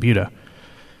 people live in Buda.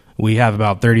 We have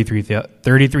about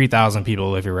 33,000 people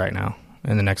live here right now.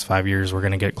 In the next 5 years, we're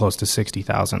going to get close to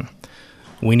 60,000.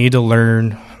 We need to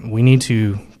learn. We need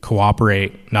to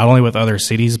cooperate not only with other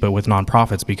cities but with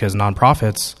nonprofits, because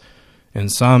nonprofits in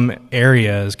some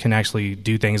areas can actually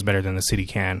do things better than the city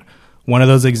can. One of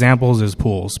those examples is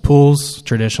pools. Pools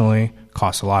traditionally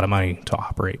cost a lot of money to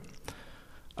operate.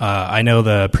 I know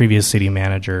the previous city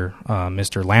manager,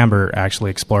 Mr. Lambert, actually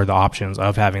explored the options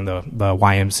of having the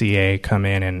YMCA come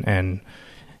in and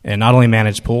not only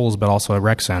manage pools but also a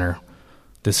rec center.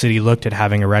 The city looked at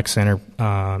having a rec center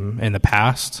in the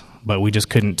past, but we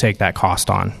just couldn't take that cost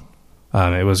on.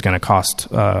 It was going to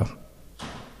cost,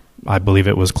 I believe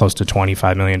it was close to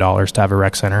 $25 million to have a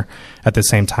rec center. At the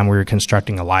same time, we were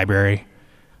constructing a library,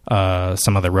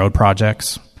 some of the road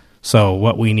projects. So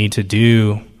what we need to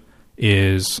do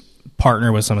is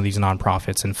partner with some of these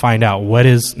nonprofits and find out what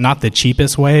is not the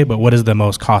cheapest way, but what is the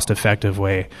most cost-effective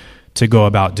way to go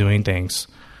about doing things.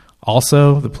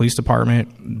 Also, the police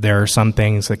department, there are some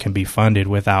things that can be funded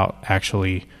without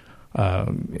actually,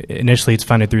 initially it's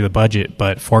funded through the budget,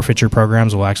 but forfeiture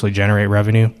programs will actually generate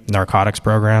revenue. Narcotics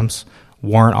programs,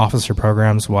 warrant officer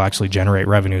programs will actually generate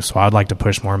revenue. So I'd like to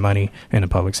push more money into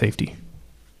public safety.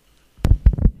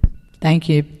 Thank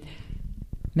you.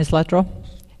 Ms. Luttrell?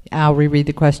 I'll reread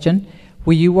the question.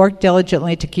 Will you work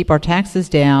diligently to keep our taxes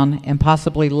down and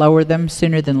possibly lower them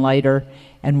sooner than later?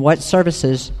 And what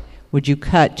services would you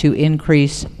cut to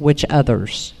increase which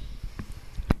others?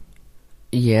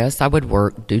 Yes, I would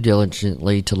work due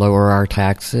diligently to lower our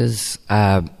taxes,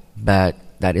 but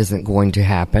that isn't going to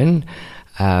happen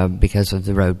because of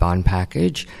the road bond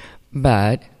package.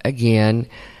 But again,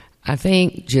 I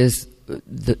think just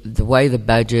the way the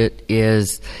budget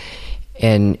is,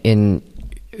 and in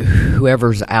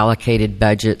whoever's allocated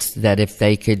budgets, that if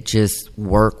they could just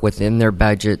work within their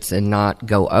budgets and not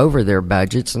go over their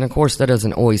budgets, and of course that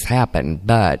doesn't always happen,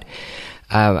 but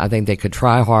I think they could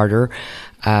try harder.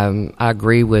 I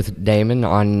agree with Damon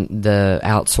on the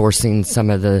outsourcing some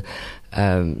of the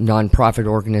nonprofit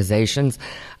organizations.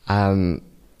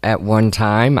 At one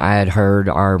time, I had heard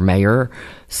our mayor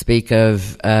speak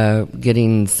of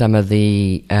getting some of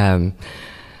the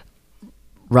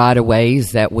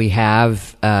right-of-ways that we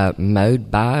have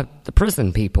mowed by the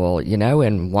prison people,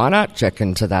 and why not check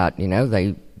into that?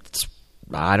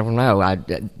 I don't know.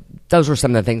 Those were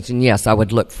some of the things, and yes, I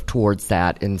would look towards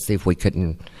that and see if we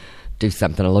couldn't do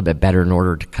something a little bit better in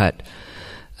order to cut,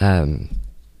 to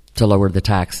lower the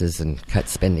taxes and cut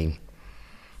spending.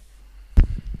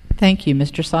 Thank you.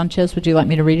 Mr. Sanchez, would you like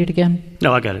me to read it again?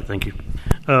 No, I got it. Thank you.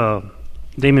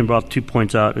 Damon brought 2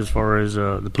 points out as far as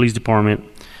the police department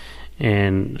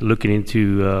and looking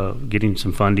into getting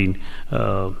some funding.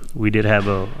 We did have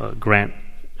a grant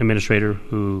administrator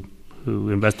who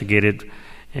investigated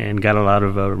and got a lot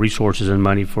of resources and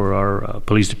money for our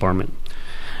police department.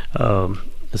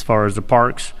 As far as the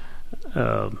parks,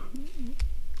 I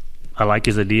like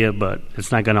his idea, but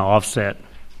it's not going to offset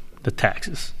the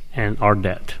taxes and our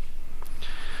debt.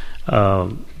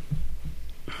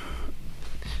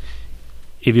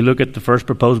 If you look at the first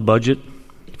proposed budget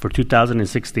for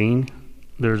 2016,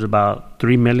 there's about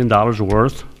 $3 million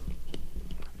worth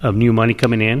of new money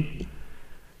coming in,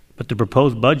 but the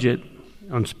proposed budget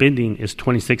on spending is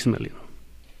 $26 million.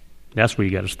 That's where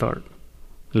you got to start,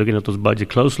 looking at those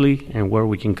budgets closely and where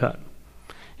we can cut.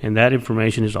 And that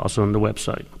information is also on the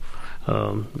website.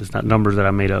 It's not numbers that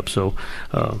I made up. So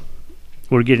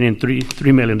we're getting in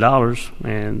 $3 million,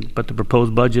 but the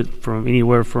proposed budget from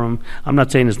anywhere from, I'm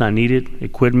not saying it's not needed,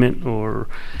 equipment or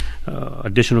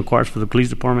additional cars for the police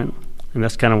department. And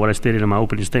that's kind of what I stated in my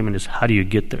opening statement is how do you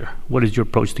get there? What is your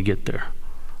approach to get there?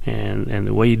 And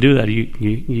the way you do that,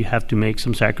 you have to make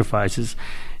some sacrifices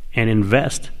and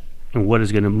invest in what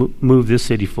is going to move this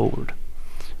city forward.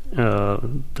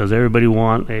 Does everybody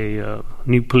want a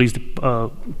new police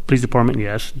department?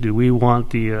 Yes. Do we want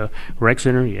the rec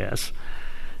center? Yes.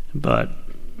 But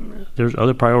there's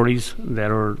other priorities that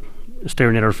are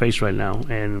staring at our face right now,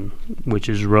 and which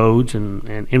is roads and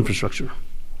infrastructure.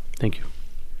 Thank you.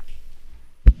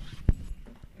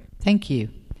 Thank you.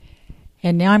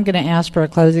 And now I'm going to ask for a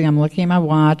closing. I'm looking at my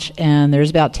watch, and there's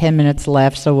about 10 minutes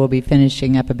left, so we'll be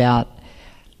finishing up about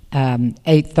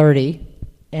 8:30.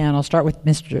 And I'll start with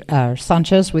Mr.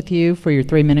 Sanchez with you for your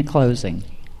 3-minute closing.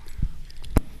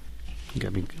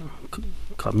 You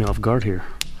caught me off guard here.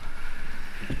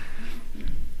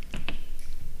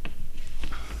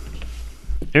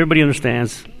 Everybody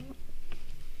understands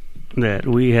that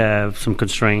we have some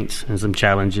constraints and some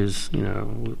challenges. You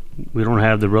know, we don't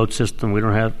have the road system.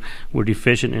 We're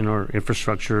deficient in our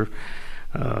infrastructure.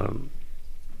 We're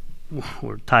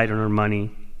tight on our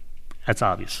money. That's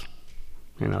obvious.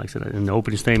 You know, like I said, in the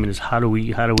opening statement is how do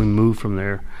we move from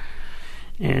there?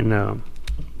 And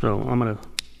so I'm going to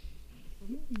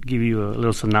give you a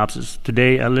little synopsis.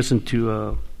 Today I listened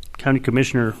to County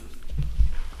Commissioner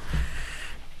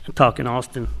talk in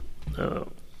Austin,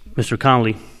 Mr.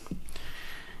 Conley,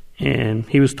 and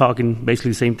he was talking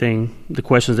basically the same thing. The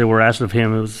questions that were asked of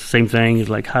him, it was the same thing. It's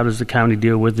like, how does the county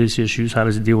deal with these issues? How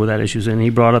does it deal with that issues? And he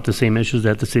brought up the same issues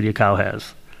that the city of Kyle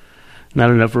has. Not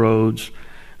enough roads.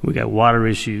 We got water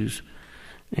issues.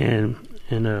 And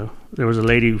there was a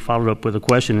lady who followed up with a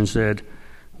question and said,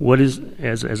 what is,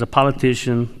 as a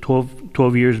politician,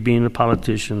 12 years being a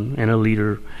politician and a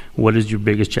leader, what is your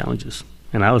biggest challenges?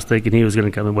 And I was thinking he was going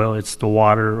to come in, well, it's the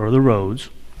water or the roads.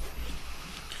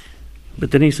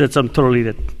 But then he said something totally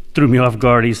that threw me off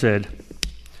guard. He said,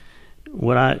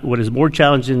 what is more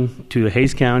challenging to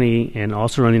Hays County and all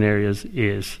surrounding areas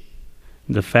is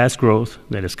the fast growth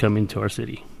that is coming to our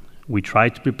city. We try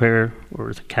to prepare,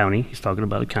 or the county, he's talking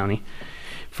about the county,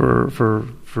 for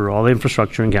all the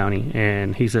infrastructure in county.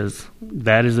 And he says,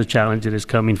 that is the challenge that is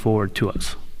coming forward to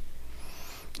us.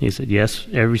 He said, yes,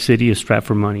 every city is strapped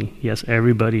for money. Yes,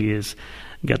 everybody is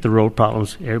got the road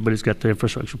problems. Everybody's got the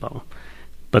infrastructure problem.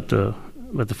 But the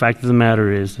fact of the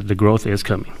matter is that the growth is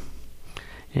coming.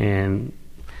 And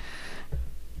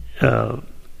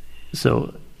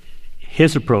so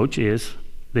his approach is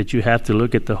that you have to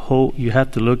look at the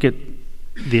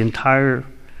entire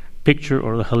picture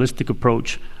or the holistic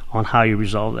approach on how you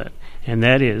resolve that. And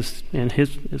that is, and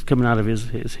it's coming out of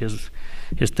his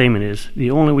statement is,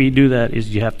 the only way you do that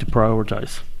is you have to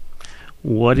prioritize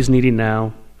what is needed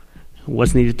now,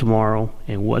 what's needed tomorrow,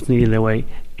 and what's needed that way,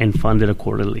 and fund it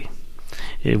accordingly.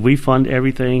 If we fund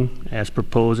everything as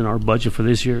proposed in our budget for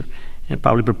this year and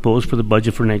probably proposed for the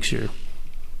budget for next year,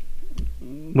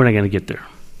 we're not going to get there.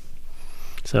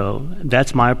 So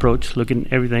that's my approach, looking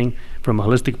at everything from a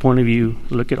holistic point of view,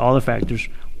 look at all the factors,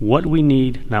 what we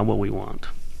need, not what we want.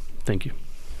 Thank you.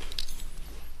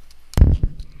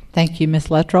 Thank you, Ms.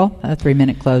 Luttrell. A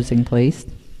 3-minute closing, please.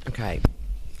 Okay.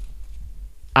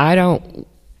 I don't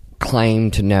claim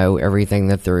to know everything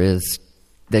that there is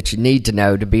that you need to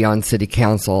know to be on city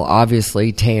council.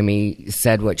 Obviously, Tammy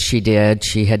said what she did.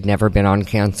 She had never been on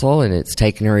council, and it's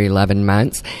taken her 11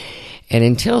 months. And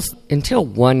until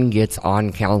one gets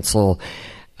on council,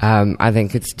 I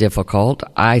think it's difficult.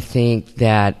 I think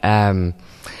that, I'm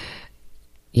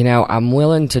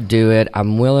willing to do it.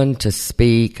 I'm willing to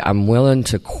speak. I'm willing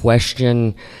to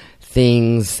question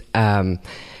things, in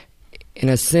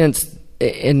a sense,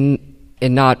 in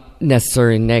not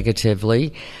necessarily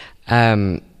negatively.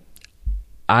 I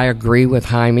agree with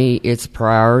Jaime. It's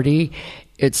priority.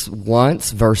 It's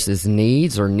wants versus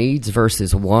needs, or needs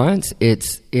versus wants.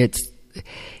 It's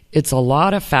a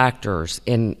lot of factors,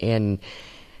 and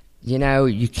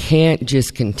you can't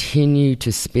just continue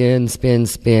to spend,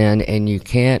 and you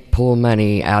can't pull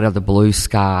money out of the blue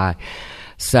sky.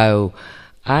 So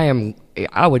I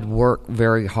would work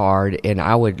very hard, and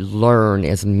I would learn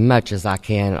as much as I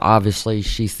can. Obviously,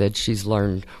 she said she's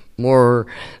learned more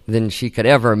than she could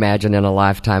ever imagine in a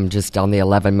lifetime just on the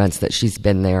 11 months that she's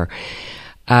been there.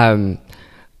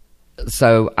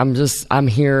 So I'm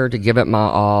here to give it my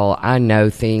all. I know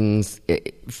things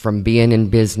from being in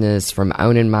business, from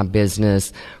owning my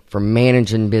business, from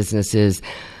managing businesses,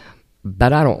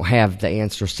 but I don't have the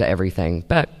answers to everything.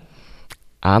 But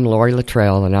I'm Lori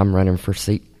Luttrell, and I'm running for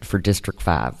District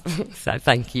 5. So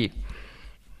thank you.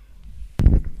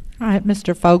 All right,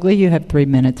 Mr. Fogley, you have 3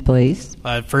 minutes, please.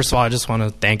 First of all, I just want to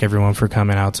thank everyone for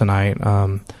coming out tonight.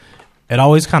 It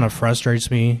always kind of frustrates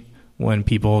me when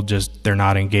people they're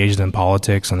not engaged in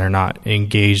politics and they're not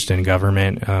engaged in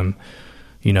government.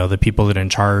 The people that are in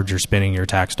charge are spending your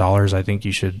tax dollars. I think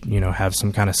you should, have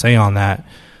some kind of say on that.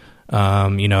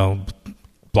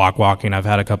 Block walking, I've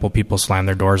had a couple people slam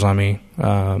their doors on me.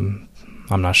 I'm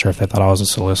not sure if they thought I was a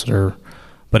solicitor,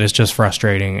 but it's just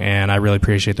frustrating. And I really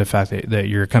appreciate the fact that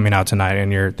you're coming out tonight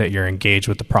and that you're engaged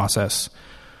with the process.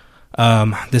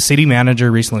 The city manager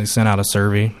recently sent out a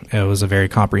survey. It was a very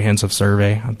comprehensive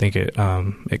survey. I think it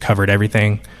covered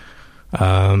everything.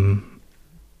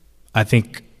 I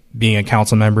think being a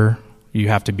council member, you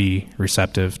have to be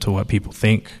receptive to what people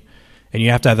think, and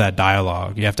you have to have that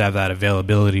dialogue. You have to have that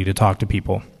availability to talk to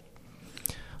people.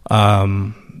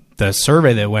 The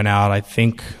survey that went out, I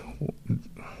think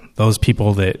those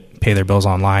people that pay their bills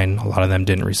online, a lot of them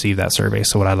didn't receive that survey.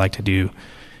 So what I'd like to do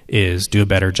is do a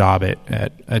better job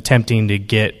at attempting to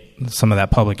get some of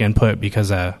that public input, because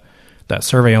that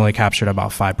survey only captured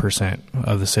about 5%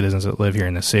 of the citizens that live here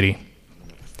in the city.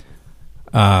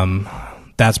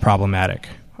 That's problematic.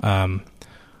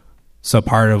 So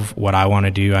part of what I want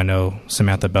to do, I know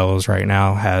Samantha Bellows right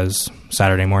now has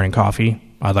Saturday morning coffee.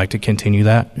 I'd like to continue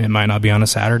that. It might not be on a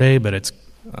Saturday, but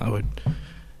I would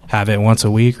have it once a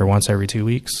week or once every 2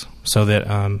 weeks, so that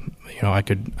I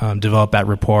could develop that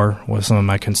rapport with some of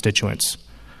my constituents.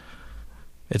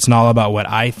 It's not all about what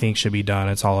I think should be done.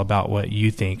 It's all about what you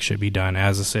think should be done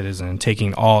as a citizen.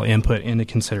 Taking all input into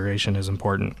consideration is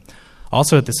important.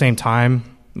 Also, at the same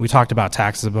time, we talked about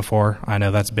taxes before. I know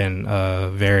that's been a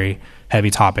very heavy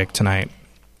topic tonight.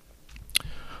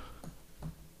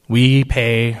 We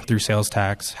pay through sales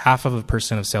tax.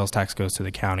 0.5% of sales tax goes to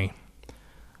the county.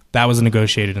 That was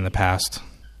negotiated in the past.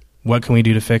 What can we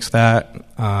do to fix that?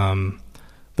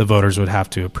 The voters would have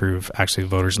to approve. Actually, the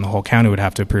voters in the whole county would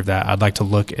have to approve that. I'd like to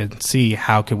look and see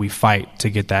how could we fight to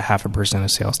get that 0.5%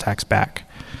 of sales tax back.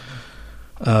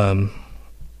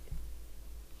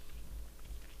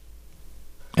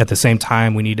 At the same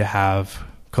time, we need to have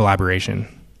collaboration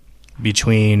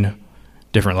between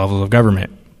different levels of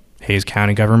government. Hayes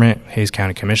County government, Hayes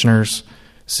County commissioners,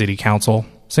 city council.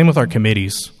 Same with our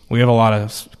committees. We have a lot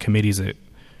of committees that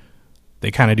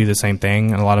they kind of do the same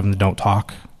thing, and a lot of them don't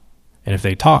talk. And if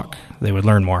they talk, they would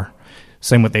learn more.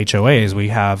 Same with HOAs. We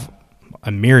have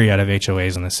a myriad of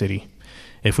HOAs in the city.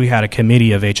 If we had a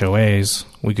committee of HOAs,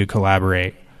 we could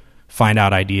collaborate, find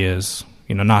out ideas,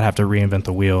 not have to reinvent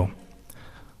the wheel.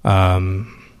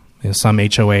 Some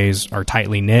HOAs are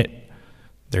tightly knit.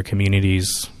 Their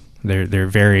communities, they're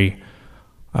very,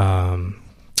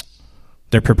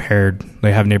 they're prepared.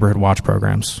 They have neighborhood watch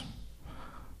programs.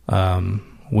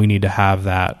 We need to have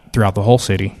that throughout the whole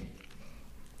city.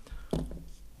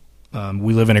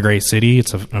 We live in a great city.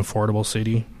 It's an affordable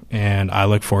city, and I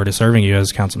look forward to serving you as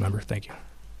a council member. Thank you.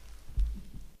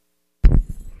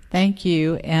 Thank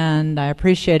you, and I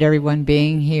appreciate everyone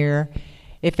being here.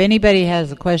 If anybody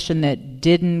has a question that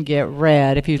didn't get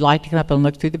read, if you'd like to come up and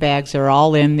look through the bags, they're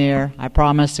all in there. I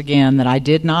promise again that I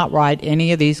did not write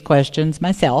any of these questions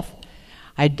myself.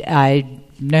 I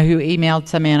know who emailed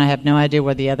some in. I have no idea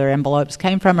where the other envelopes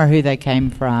came from or who they came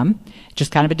from.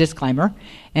 Just kind of a disclaimer.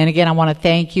 And again, I want to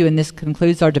thank you, and this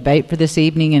concludes our debate for this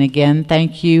evening. And again,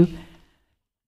 thank you